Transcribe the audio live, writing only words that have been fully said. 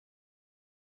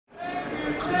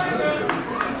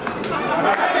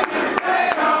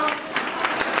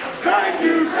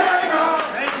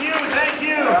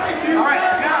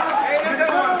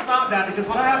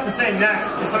to say next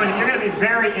is something that you're going to be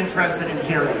very interested in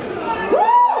hearing.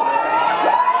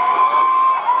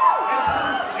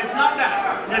 It's not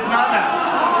that. It's not that.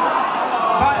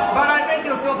 But I think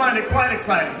you'll still find it quite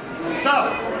exciting. So,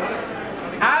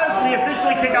 as we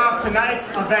officially kick off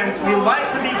tonight's event, we'd like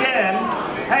to begin.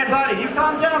 Hey, buddy, you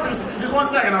calm down for just 1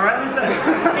 second, all right? Let me finish.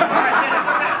 All right, yeah,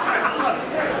 it's okay. Look.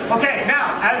 Okay,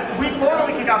 now, as we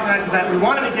formally kick off tonight's event, we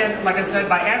want to begin, like I said,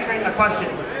 by answering a question.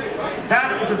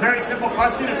 That is a very simple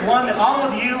question. It's one that all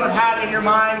of you have had in your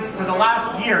minds for the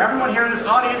last year. Everyone here in this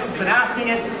audience has been asking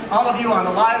it. All of you on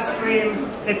the live stream.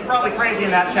 It's probably crazy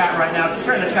in that chat right now. Just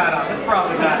turn the chat off. It's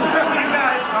probably bad. You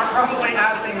guys are probably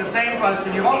asking the same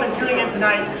question. You've all been tuning in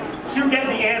tonight to get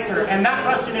the answer. And that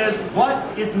question is,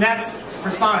 what is next for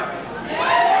Sonic?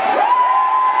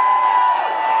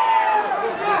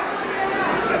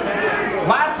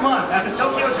 Last month, at the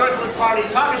Tokyo Joyfulness Party,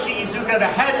 Takashi Iizuka, the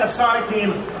head of Sonic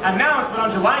Team, announced that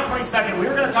on July 22nd, we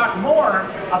were going to talk more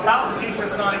about the future of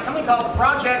Sonic, something called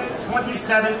Project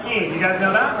 2017. You guys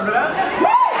know that? Remember that?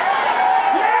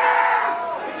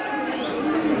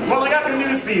 Well, I got good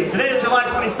news for you. Today is July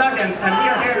 22nd, and we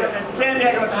are here at San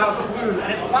Diego at the House of Blues,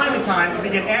 and it's finally time to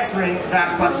begin answering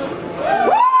that question.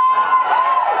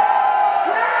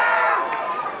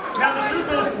 Now, the truth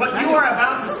is, what you are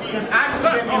about to see has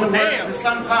actually been in the works for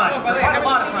some time, for quite a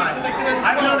lot of time.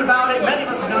 I've known about it, many of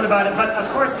us have known about it, but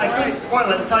of course I couldn't spoil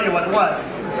it and tell you what it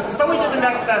was. So we did the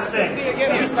next best thing.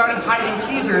 We started hiding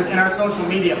teasers in our social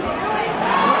media posts.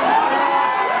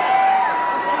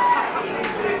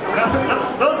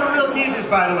 Those are real teasers,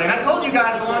 by the way, and I told you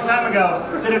guys a long time ago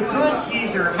that a good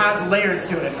teaser has layers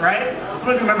to it, right? Some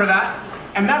of you remember that?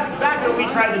 And that's exactly what we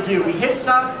tried to do. We hid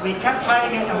stuff, we kept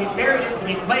hiding it, and we buried it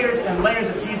beneath layers and layers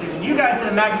of teasers. And you guys did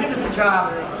a magnificent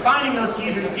job finding those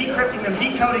teasers, decrypting them,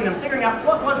 decoding them, figuring out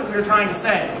what was it we were trying to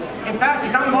say. In fact,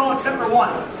 you found them all except for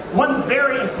one. One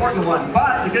very important one.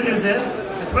 But the good news is,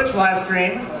 the Twitch live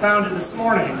stream found it this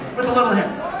morning with a little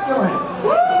hint. Little hint.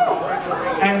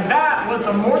 And that was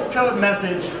a Morse code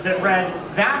message that read,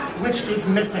 "That which is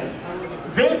missing."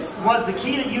 This was the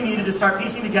key that you needed to start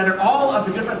piecing together all of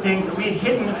the different things that we had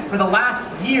hidden for the last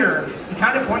year to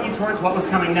kind of point you towards what was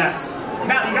coming next.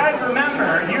 Now, you guys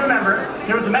remember, do you remember,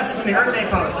 there was a message in the Earth Day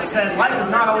post that said, life is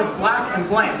not always black and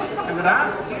blank. Remember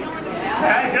that?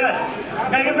 Okay, good.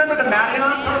 Now, you guys remember the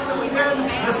Mania post that we did?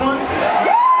 This one?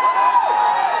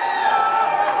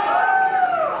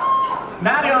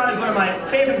 Madion is one of my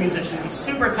favorite musicians. He's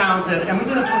super talented, and we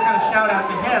did this little kind of shout out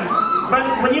to him. But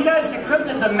when you guys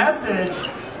decrypted the message,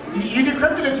 you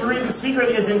decrypted it to read "The secret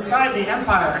is inside the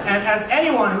Empire." And as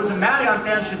anyone who's a Madion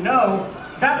fan should know,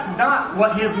 that's not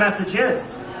what his message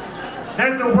is.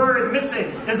 There's a word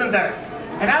missing, isn't there?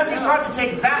 And as you start to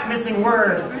take that missing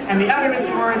word and the other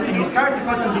missing words and you start to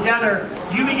put them together,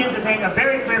 you begin to paint a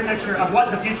very clear picture of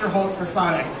what the future holds for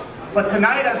Sonic. But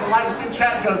tonight, as the live stream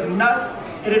chat goes nuts,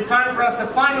 it is time for us to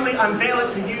finally unveil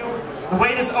it to you. The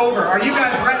wait is over. Are you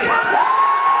guys ready?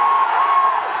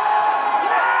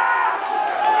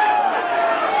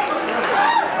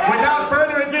 Without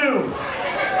further ado,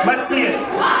 let's see it.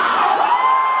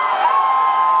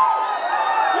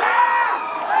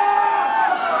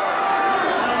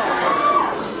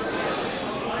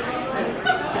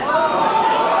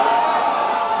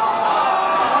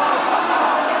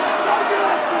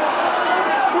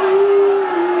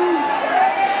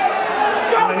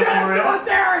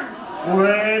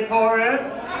 Wait for it.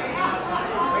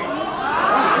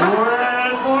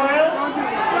 Wait for it.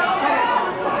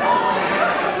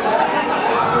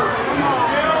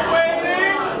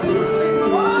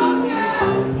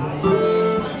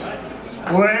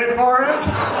 Wait for it.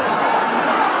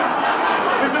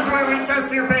 This is where we test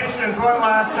your patience one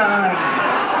last time.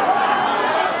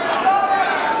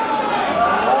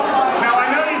 Now I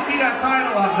know you see that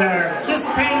title up there. Just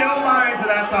pay no mind to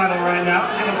that title right now.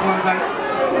 Give us 1 second.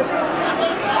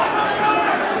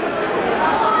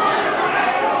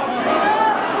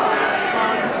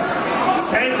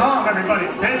 Stay calm, everybody.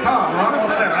 Stay calm. We're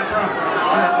almost there, I promise.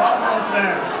 We're almost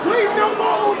there. Please, no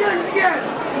mobile games again!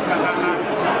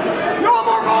 No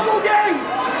more mobile games!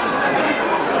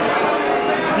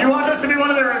 You want this to be one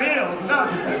of the reveals, is that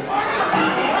what you said?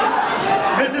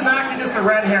 This is actually just a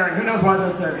red herring. Who knows what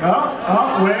this is?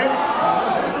 Oh, wait.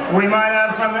 We might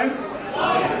have something.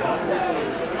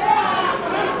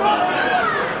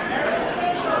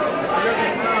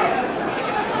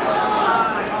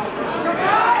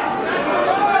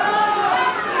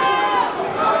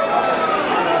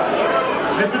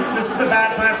 This is a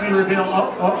bad time for me to reveal.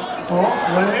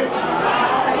 Wait.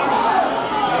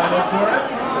 Ready for it?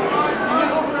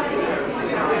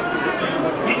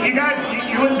 You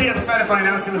You wouldn't be upset if I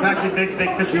announced it was actually Big's Big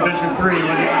Fish Adventure 3, would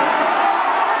you?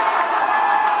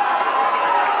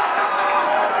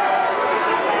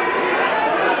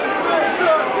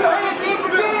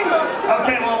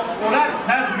 Okay, well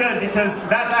that's good because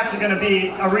that's actually going to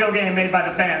be a real game made by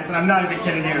the fans, and I'm not even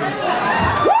kidding you.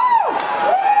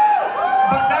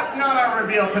 But that's not our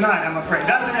reveal tonight, I'm afraid.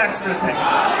 That's an extra thing.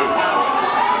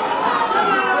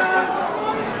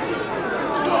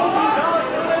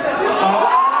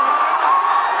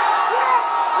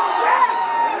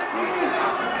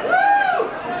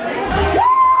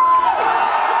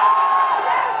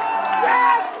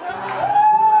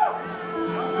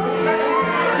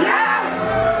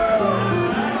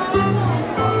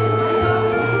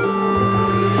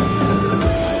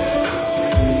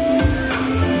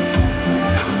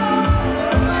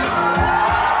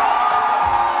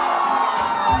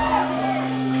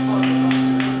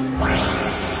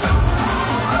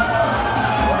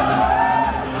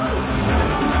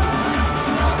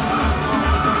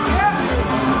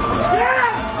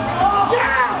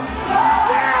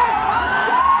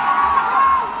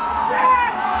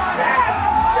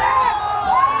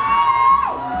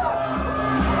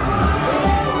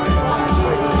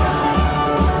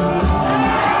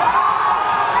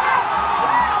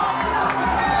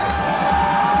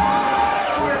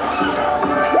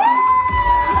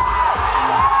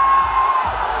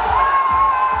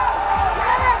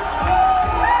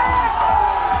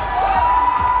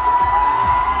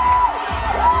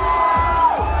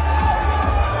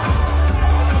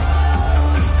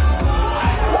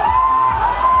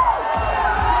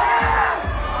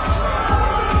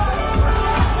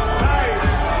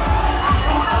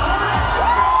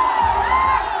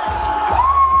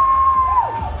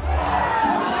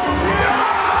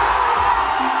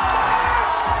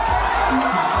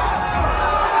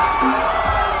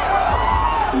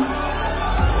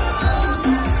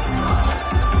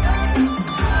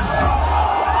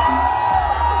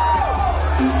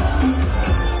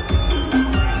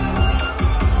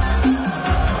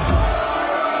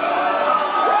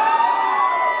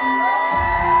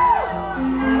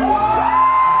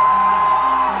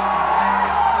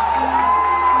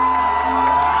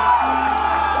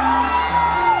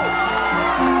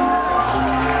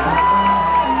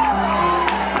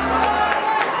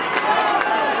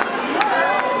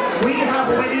 We have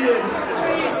waited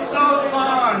so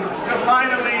long to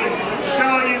finally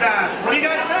show you that. What do you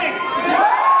guys think?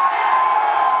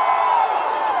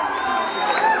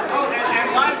 Oh,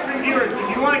 and live stream viewers,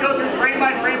 if you want to go through frame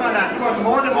by frame on that, you are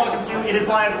more than welcome to. It is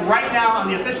live right now on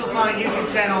the official Sonic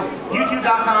YouTube channel,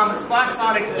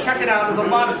 youtube.com/Sonic. Check it out. There's a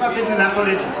lot of stuff hidden in that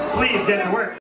footage. Please get to work.